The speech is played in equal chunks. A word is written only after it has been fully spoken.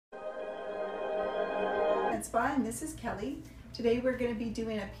Med Spa, and this is Kelly. Today we're going to be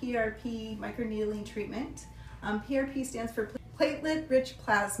doing a PRP microneedling treatment. PRP stands for platelet-rich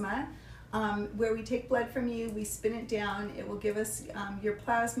plasma, where we take blood from you, we spin it down, it will give us your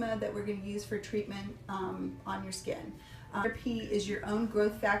plasma that we're going to use for treatment on your skin. PRP is your own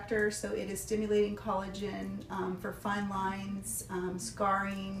growth factor, so it is stimulating collagen for fine lines,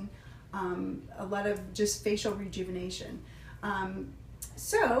 scarring, a lot of just facial rejuvenation.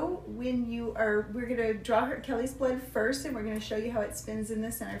 So when we're going to draw Kelly's blood first, and we're going to show you how it spins in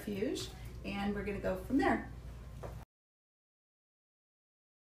the centrifuge, and we're going to go from there.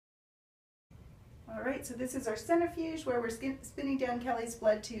 All right, so this is our centrifuge where we're spinning down Kelly's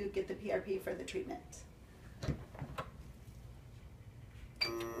blood to get the PRP for the treatment.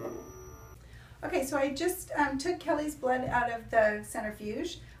 Okay, so I just took Kelly's blood out of the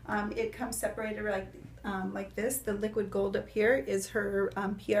centrifuge. It comes separated like this. The liquid gold up here is her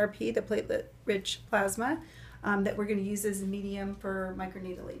PRP, the platelet-rich plasma, that we're going to use as a medium for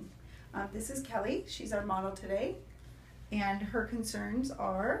microneedling. This is Kelly. She's our model today, and her concerns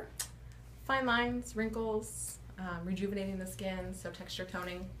are fine lines, wrinkles, rejuvenating the skin, so texture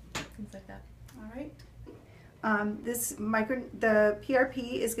toning, things like that. All right. The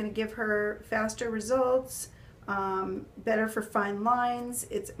PRP is going to give her faster results, better for fine lines.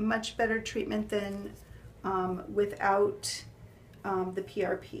 It's much better treatment than without the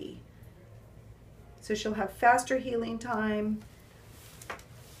PRP. So she'll have faster healing time.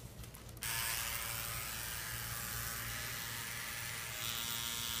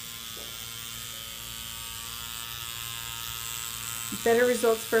 Better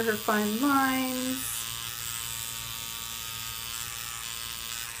results for her fine lines.